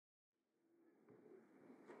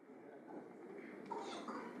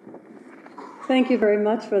Thank you very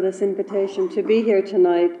much for this invitation to be here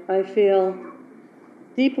tonight. I feel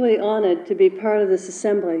deeply honored to be part of this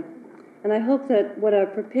assembly, and I hope that what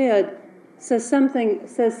I've prepared says something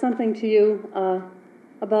to you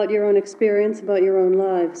about your own experience, about your own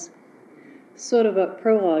lives. Sort of a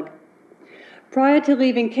prologue. Prior to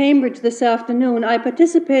leaving Cambridge this afternoon, I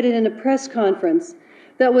participated in a press conference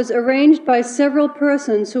that was arranged by several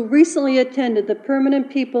persons who recently attended the Permanent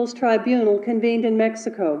People's Tribunal convened in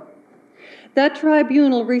Mexico. That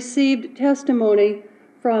tribunal received testimony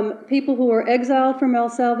from people who were exiled from El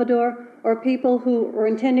Salvador or people who were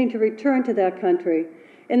intending to return to that country.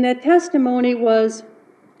 And their testimony was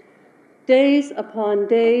days upon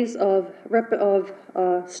days of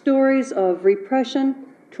stories of repression,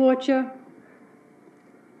 torture,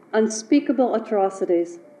 unspeakable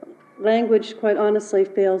atrocities. Language, quite honestly,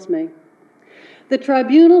 fails me. The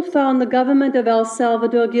tribunal found the government of El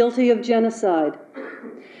Salvador guilty of genocide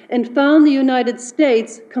and found the United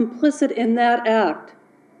States complicit in that act.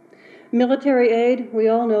 Military aid, we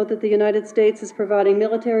all know that the United States is providing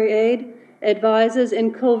military aid, advises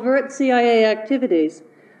in covert CIA activities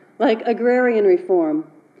like agrarian reform,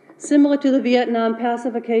 similar to the Vietnam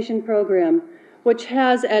pacification program, which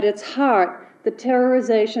has at its heart the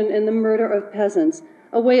terrorization and the murder of peasants,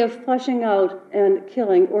 a way of flushing out and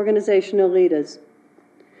killing organizational leaders.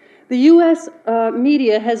 The U.S.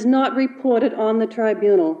 media has not reported on the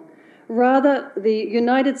tribunal. Rather, the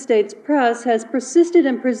United States press has persisted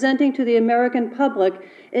in presenting to the American public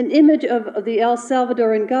an image of the El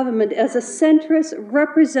Salvadoran government as a centrist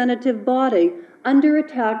representative body under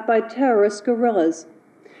attack by terrorist guerrillas.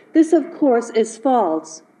 This, of course, is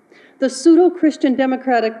false. The pseudo-Christian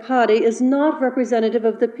Democratic Party is not representative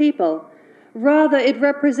of the people. Rather, it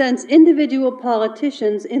represents individual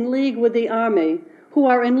politicians in league with the army, who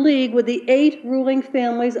are in league with the 8 ruling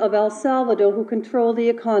families of El Salvador who control the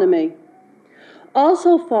economy.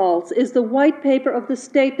 Also false is the white paper of the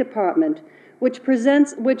State Department, which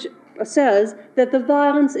says that the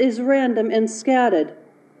violence is random and scattered.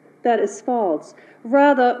 That is false.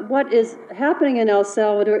 Rather, what is happening in El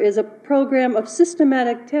Salvador is a program of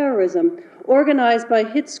systematic terrorism organized by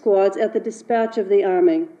hit squads at the dispatch of the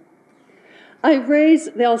army. I raise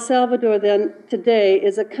El Salvador, then, today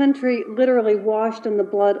is a country literally washed in the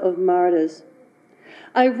blood of martyrs.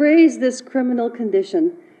 I raise this criminal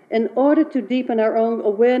condition in order to deepen our own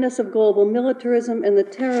awareness of global militarism and the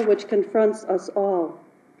terror which confronts us all.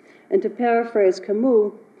 And to paraphrase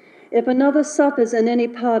Camus, if another suffers in any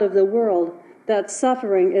part of the world, that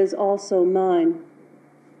suffering is also mine.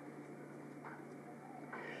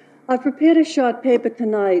 I've prepared a short paper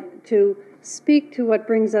tonight to speak to what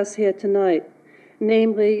brings us here tonight,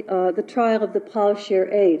 namely the trial of the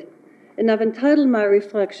Plowshare 8. And I've entitled my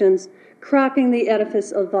reflections, Cracking the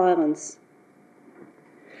Edifice of Violence.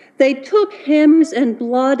 They took hammers and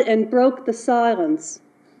blood and broke the silence.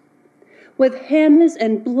 With hammers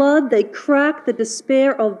and blood they cracked the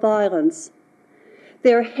despair of violence.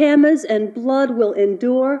 Their hammers and blood will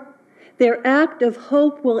endure. Their act of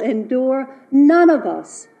hope will endure. None of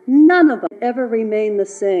us ever remain the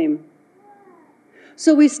same.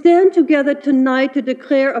 So we stand together tonight to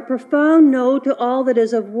declare a profound no to all that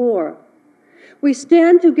is of war. We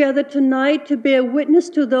stand together tonight to bear witness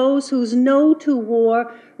to those whose no to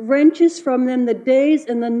war wrenches from them the days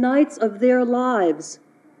and the nights of their lives.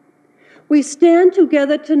 We stand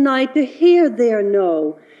together tonight to hear their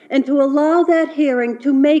no and to allow that hearing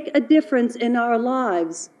to make a difference in our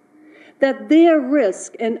lives, that their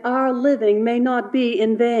risk and our living may not be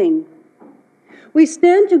in vain. We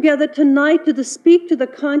stand together tonight to speak to the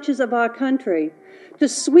conscience of our country, to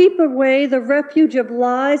sweep away the refuge of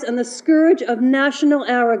lies and the scourge of national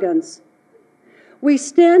arrogance. We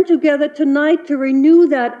stand together tonight to renew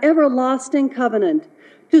that everlasting covenant,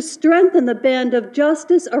 to strengthen the band of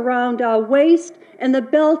justice around our waist and the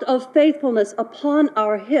belt of faithfulness upon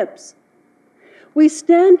our hips. We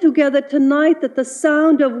stand together tonight that the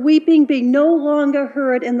sound of weeping be no longer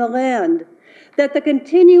heard in the land, that the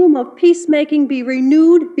continuum of peacemaking be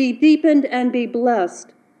renewed, be deepened, and be blessed.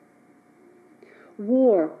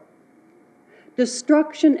 War,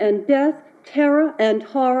 destruction and death, terror and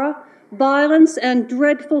horror, violence and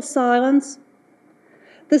dreadful silence.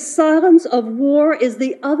 The silence of war is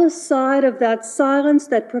the other side of that silence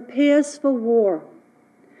that prepares for war.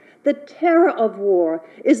 The terror of war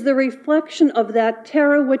is the reflection of that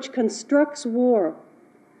terror which constructs war.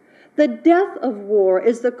 The death of war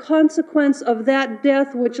is the consequence of that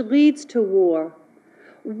death which leads to war.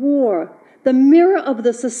 War, the mirror of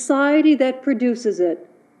the society that produces it.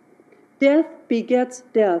 Death begets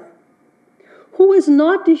death. Who is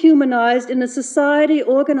not dehumanized in a society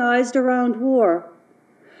organized around war?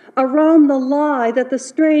 around the lie that the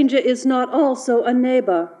stranger is not also a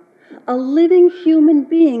neighbor, a living human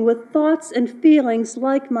being with thoughts and feelings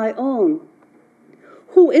like my own,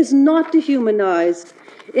 who is not dehumanized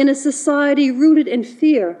in a society rooted in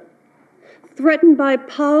fear, threatened by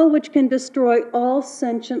power which can destroy all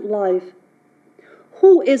sentient life,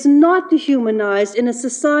 who is not dehumanized in a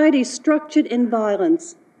society structured in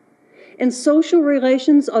violence, in social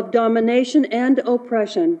relations of domination and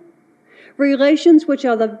oppression, relations which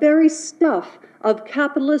are the very stuff of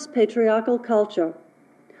capitalist patriarchal culture,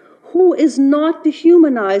 who is not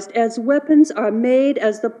dehumanized as weapons are made,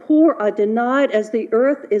 as the poor are denied, as the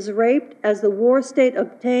earth is raped, as the war state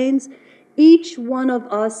obtains. Each one of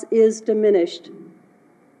us is diminished.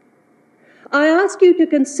 I ask you to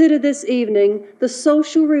consider this evening the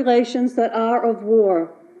social relations that are of war,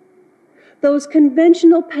 those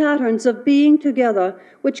conventional patterns of being together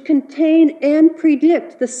which contain and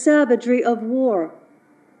predict the savagery of war.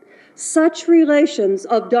 Such relations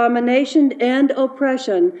of domination and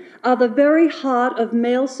oppression are the very heart of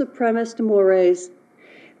male supremacist mores.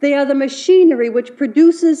 They are the machinery which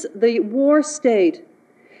produces the war state.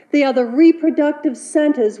 They are the reproductive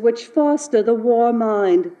centers which foster the war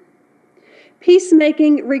mind.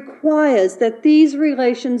 Peacemaking requires that these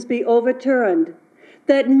relations be overturned,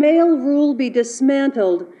 that male rule be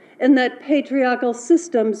dismantled, and that patriarchal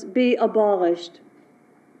systems be abolished.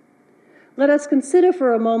 Let us consider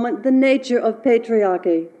for a moment the nature of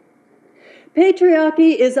patriarchy.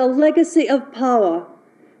 Patriarchy is a legacy of power,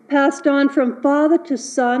 passed on from father to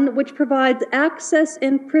son, which provides access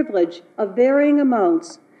and privilege of varying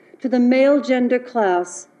amounts to the male gender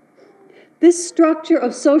class. This structure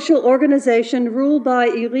of social organization ruled by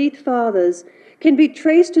elite fathers can be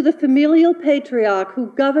traced to the familial patriarch who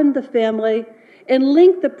governed the family and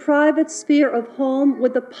linked the private sphere of home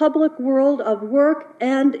with the public world of work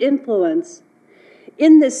and influence.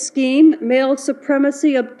 In this scheme, male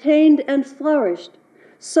supremacy obtained and flourished.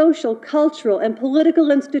 Social, cultural, and political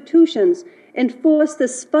institutions enforced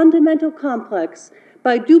this fundamental complex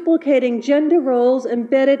by duplicating gender roles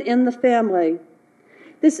embedded in the family.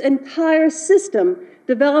 This entire system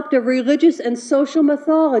developed a religious and social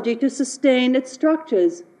mythology to sustain its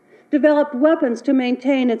structures, developed weapons to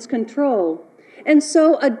maintain its control, and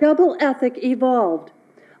so a double ethic evolved,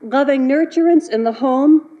 loving nurturance in the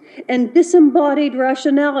home and disembodied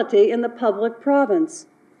rationality in the public province.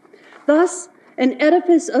 Thus, an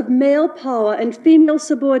edifice of male power and female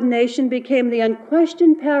subordination became the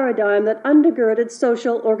unquestioned paradigm that undergirded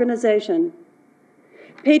social organization.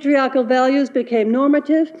 Patriarchal values became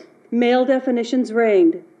normative, male definitions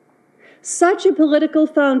reigned. Such a political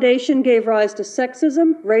foundation gave rise to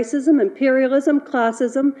sexism, racism, imperialism,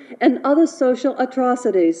 classism, and other social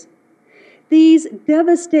atrocities. These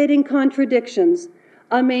devastating contradictions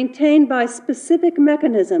are maintained by specific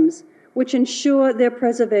mechanisms which ensure their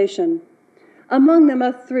preservation. Among them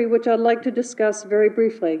are three which I'd like to discuss very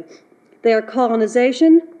briefly. They are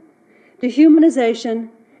colonization, dehumanization,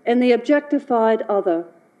 and the objectified other.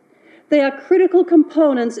 They are critical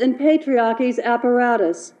components in patriarchy's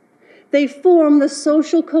apparatus. They form the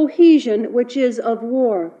social cohesion which is of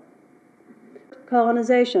war.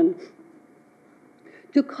 Colonization.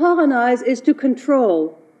 To colonize is to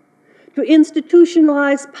control, to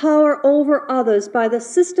institutionalize power over others by the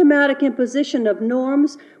systematic imposition of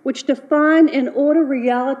norms which define and order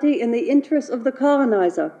reality in the interests of the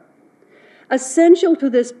colonizer. Essential to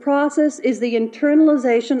this process is the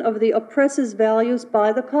internalization of the oppressor's values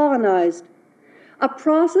by the colonized, a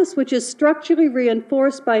process which is structurally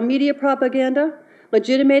reinforced by media propaganda,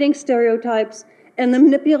 legitimating stereotypes, and the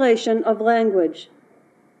manipulation of language.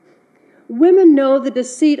 Women know the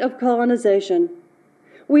deceit of colonization.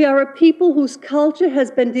 We are a people whose culture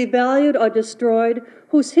has been devalued or destroyed,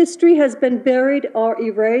 whose history has been buried or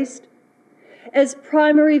erased. As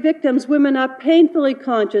primary victims, women are painfully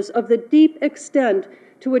conscious of the deep extent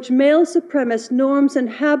to which male supremacist norms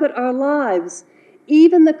inhabit our lives,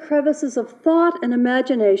 even the crevices of thought and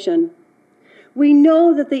imagination. We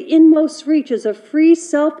know that the inmost reaches of free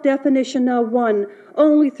self-definition are won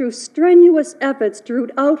only through strenuous efforts to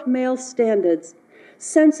root out male standards.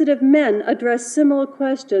 Sensitive men address similar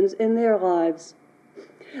questions in their lives.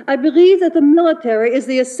 I believe that the military is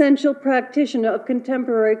the essential practitioner of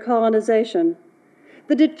contemporary colonization,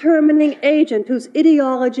 the determining agent whose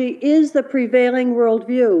ideology is the prevailing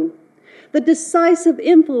worldview, the decisive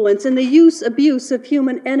influence in the use-abuse of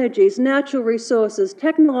human energies, natural resources,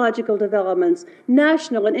 technological developments,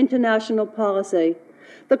 national and international policy.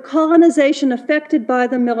 The colonization effected by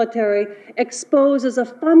the military exposes a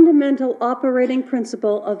fundamental operating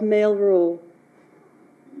principle of male rule.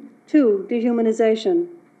 2, dehumanization.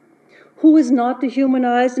 Who is not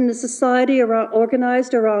dehumanized in a society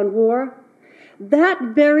organized around war? That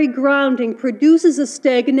very grounding produces a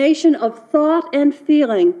stagnation of thought and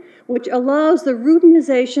feeling, which allows the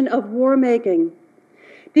routinization of war-making.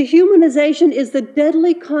 Dehumanization is the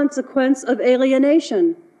deadly consequence of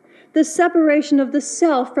alienation, the separation of the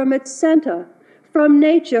self from its center, from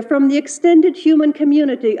nature, from the extended human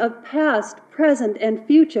community of past, present, and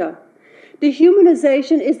future.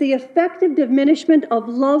 Dehumanization is the effective diminishment of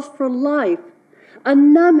love for life, a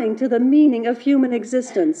numbing to the meaning of human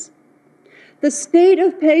existence. The state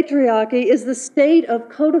of patriarchy is the state of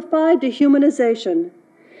codified dehumanization.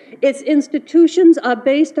 Its institutions are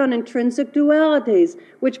based on intrinsic dualities,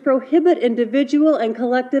 which prohibit individual and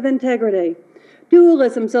collective integrity.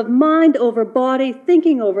 Dualisms of mind over body,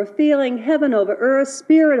 thinking over feeling, heaven over earth,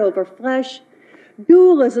 spirit over flesh.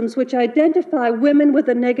 Dualisms which identify women with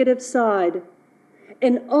a negative side.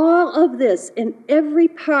 In all of this, in every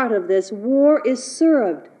part of this, war is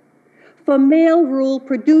served. For male rule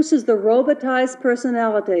produces the robotized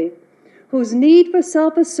personality, whose need for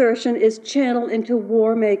self-assertion is channeled into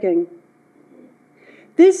war-making.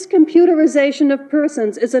 This computerization of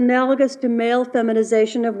persons is analogous to male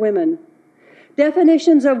feminization of women.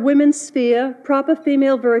 Definitions of women's sphere, proper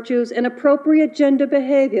female virtues, and appropriate gender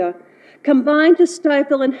behavior combine to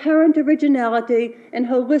stifle inherent originality and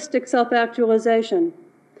holistic self-actualization.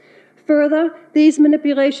 Further, these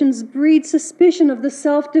manipulations breed suspicion of the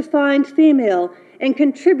self-defined female and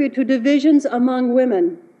contribute to divisions among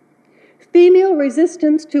women. Female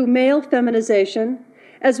resistance to male feminization,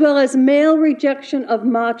 as well as male rejection of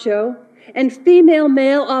macho, and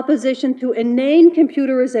female-male opposition to inane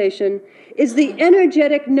computerization is the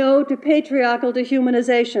energetic no to patriarchal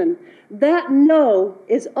dehumanization. That no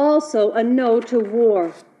is also a no to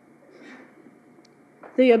war.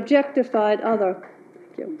 The objectified other.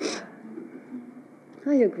 Thank you.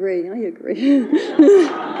 I agree.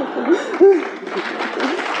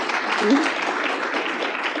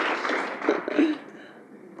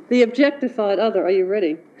 The objectified other, are you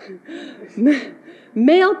ready?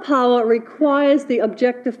 Male power requires the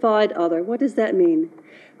objectified other. What does that mean?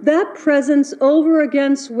 That presence over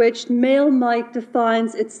against which male might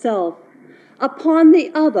defines itself. Upon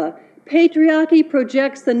the other, patriarchy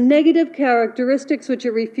projects the negative characteristics which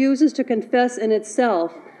it refuses to confess in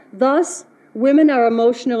itself. Thus, women are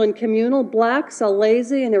emotional and communal, blacks are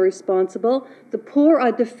lazy and irresponsible, the poor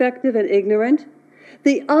are defective and ignorant.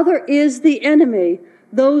 The other is the enemy,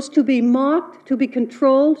 those to be mocked, to be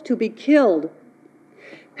controlled, to be killed.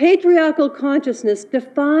 Patriarchal consciousness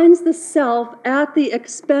defines the self at the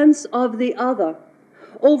expense of the other,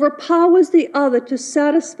 overpowers the other to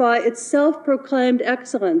satisfy its self-proclaimed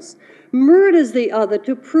excellence, murders the other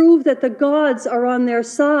to prove that the gods are on their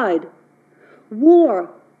side. War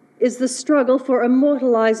is the struggle for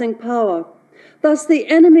immortalizing power. Thus, the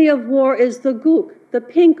enemy of war is the gook, the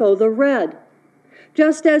pinko, the red.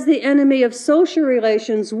 Just as the enemy of social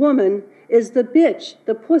relations, woman, is the bitch,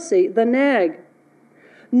 the pussy, the nag.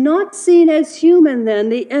 Not seen as human, then,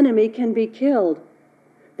 the enemy can be killed.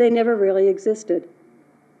 They never really existed.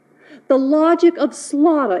 The logic of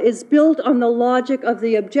slaughter is built on the logic of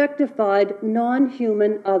the objectified,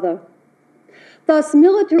 non-human other. Thus,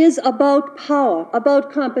 military is about power,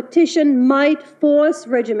 about competition, might, force,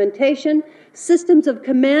 regimentation, systems of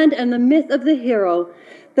command, and the myth of the hero.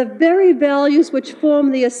 The very values which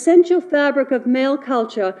form the essential fabric of male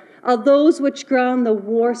culture are those which ground the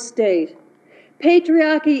war state.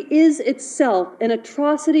 Patriarchy is itself an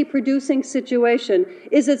atrocity-producing situation,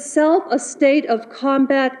 is itself a state of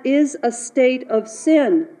combat, is a state of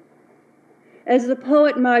sin. As the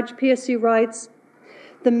poet Marge Piercy writes,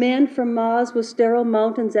 the man from Mars with sterile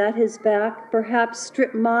mountains at his back, perhaps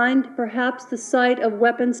strip-mined, perhaps the site of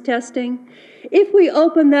weapons testing. If we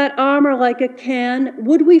open that armor like a can,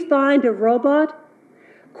 would we find a robot?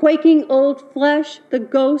 Quaking old flesh, the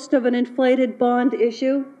ghost of an inflated bond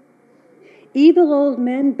issue? Evil old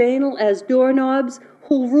men, banal as doorknobs,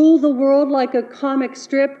 who rule the world like a comic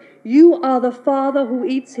strip, you are the father who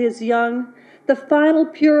eats his young. The final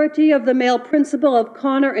purity of the male principle of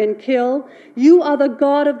honor and kill. You are the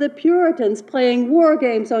god of the Puritans playing war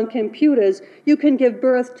games on computers. You can give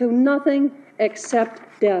birth to nothing except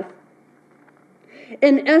death.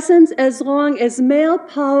 In essence, as long as male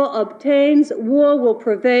power obtains, war will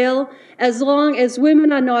prevail. As long as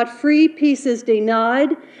women are not free, peace is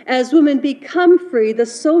denied. As women become free, the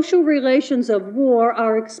social relations of war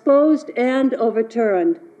are exposed and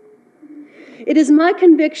overturned. It is my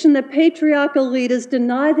conviction that patriarchal leaders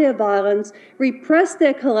deny their violence, repress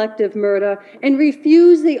their collective murder, and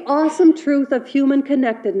refuse the awesome truth of human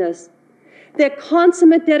connectedness. Their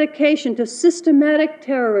consummate dedication to systematic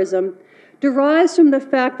terrorism derives from the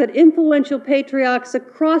fact that influential patriarchs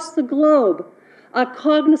across the globe are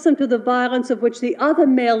cognizant of the violence of which the other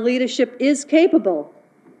male leadership is capable.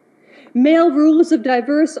 Male rulers of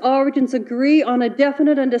diverse origins agree on a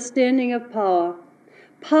definite understanding of power.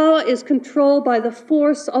 Power is controlled by the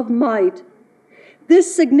force of might.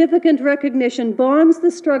 This significant recognition bonds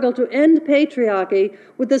the struggle to end patriarchy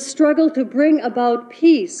with the struggle to bring about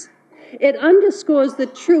peace. It underscores the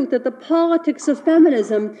truth that the politics of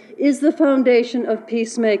feminism is the foundation of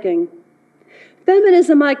peacemaking.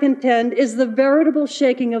 Feminism, I contend, is the veritable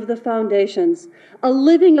shaking of the foundations, a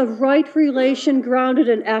living of right relation grounded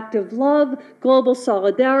in active love, global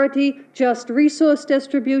solidarity, just resource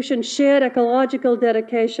distribution, shared ecological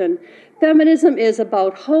dedication. Feminism is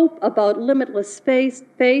about hope, about limitless faith,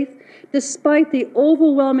 despite the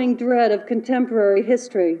overwhelming dread of contemporary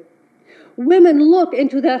history. Women look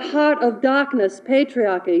into that heart of darkness,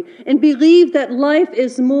 patriarchy, and believe that life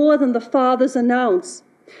is more than the fathers announce.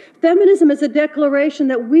 Feminism is a declaration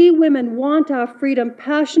that we women want our freedom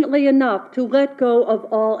passionately enough to let go of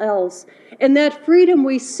all else. And that freedom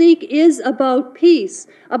we seek is about peace,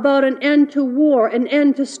 about an end to war, an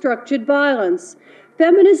end to structured violence.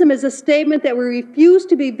 Feminism is a statement that we refuse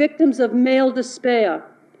to be victims of male despair,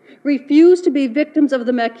 refuse to be victims of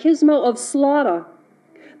the machismo of slaughter.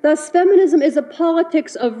 Thus, feminism is a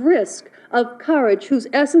politics of risk, of courage, whose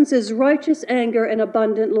essence is righteous anger and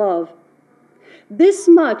abundant love. This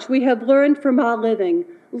much we have learned from our living.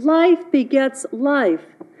 Life begets life.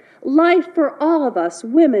 Life for all of us,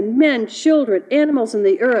 women, men, children, animals, and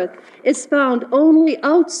the earth, is found only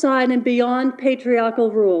outside and beyond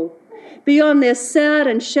patriarchal rule. Beyond their sad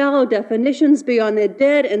and shallow definitions, beyond their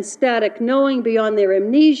dead and static knowing, beyond their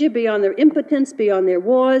amnesia, beyond their impotence, beyond their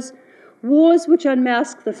wars which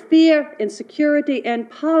unmask the fear, insecurity,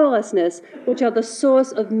 and powerlessness which are the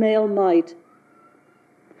source of male might.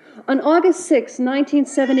 On August 6,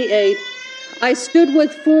 1978, I stood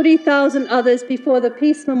with 40,000 others before the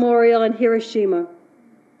Peace Memorial in Hiroshima.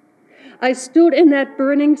 I stood in that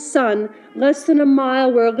burning sun less than a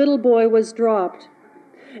mile where a little boy was dropped.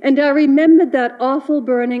 And I remembered that awful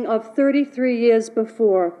burning of 33 years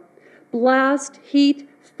before. Blast, heat,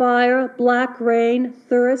 fire, black rain,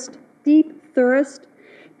 thirst, deep thirst,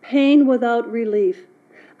 pain without relief.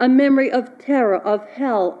 A memory of terror, of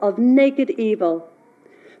hell, of naked evil.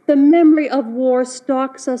 The memory of war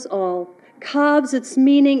stalks us all, carves its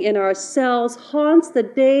meaning in our cells, haunts the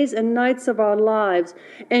days and nights of our lives.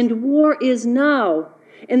 And war is now,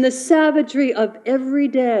 in the savagery of every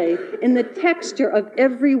day, in the texture of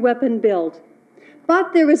every weapon built.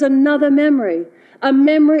 But there is another memory, a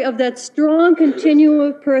memory of that strong continuum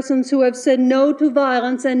of persons who have said no to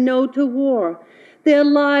violence and no to war. Their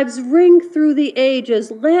lives ring through the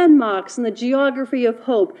ages, landmarks in the geography of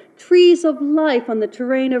hope, trees of life on the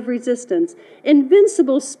terrain of resistance,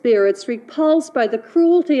 invincible spirits repulsed by the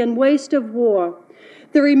cruelty and waste of war.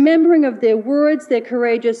 The remembering of their words, their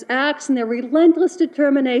courageous acts, and their relentless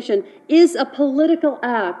determination is a political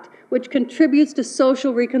act which contributes to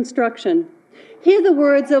social reconstruction. Hear the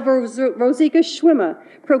words of Rosika Schwimmer,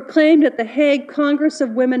 proclaimed at the Hague Congress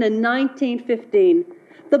of Women in 1915.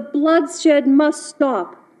 The bloodshed must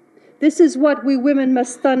stop. This is what we women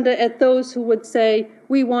must thunder at those who would say,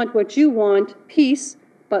 we want what you want, peace,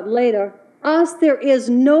 but later. Us there is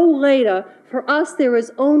no later. For us there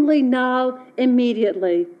is only now,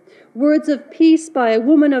 immediately. Words of peace by a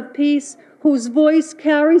woman of peace whose voice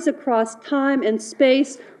carries across time and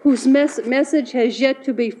space, whose message has yet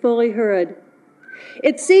to be fully heard.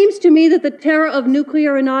 It seems to me that the terror of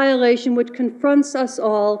nuclear annihilation which confronts us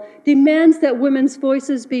all demands that women's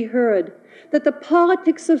voices be heard, that the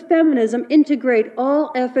politics of feminism integrate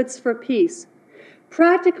all efforts for peace.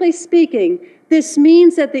 Practically speaking, this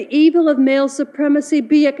means that the evil of male supremacy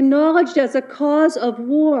be acknowledged as a cause of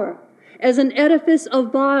war, as an edifice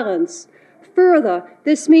of violence. Further,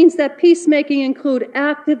 this means that peacemaking include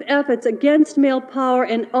active efforts against male power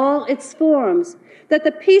in all its forms, that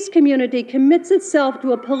the peace community commits itself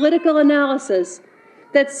to a political analysis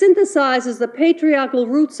that synthesizes the patriarchal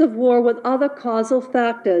roots of war with other causal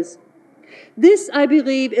factors. This, I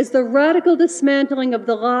believe, is the radical dismantling of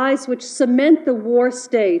the lies which cement the war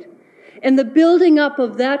state, and the building up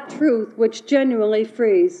of that truth which genuinely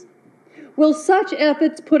frees. Will such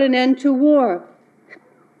efforts put an end to war?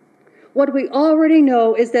 What we already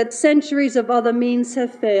know is that centuries of other means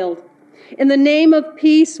have failed. In the name of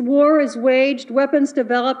peace, war is waged, weapons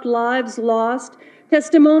developed, lives lost.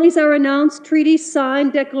 Testimonies are announced, treaties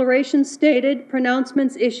signed, declarations stated,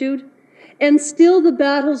 pronouncements issued, and still the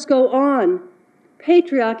battles go on.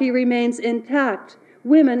 Patriarchy remains intact.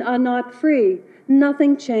 Women are not free.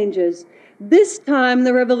 nothing changes. This time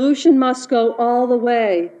the revolution must go all the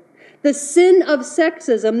way. The sin of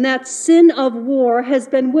sexism, that sin of war, has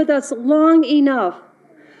been with us long enough.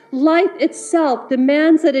 Life itself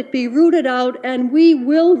demands that it be rooted out, and we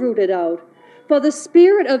will root it out. For the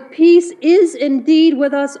spirit of peace is indeed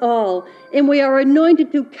with us all, and we are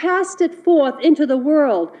anointed to cast it forth into the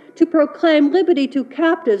world, to proclaim liberty to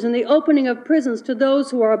captives and the opening of prisons to those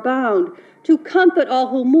who are bound, to comfort all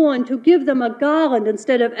who mourn, to give them a garland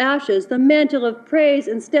instead of ashes, the mantle of praise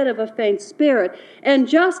instead of a faint spirit. And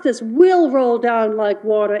justice will roll down like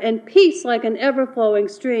water, and peace like an ever-flowing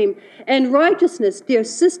stream. And righteousness, dear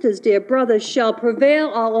sisters, dear brothers, shall prevail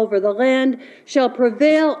all over the land, shall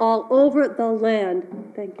prevail all over the land.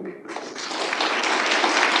 Thank you.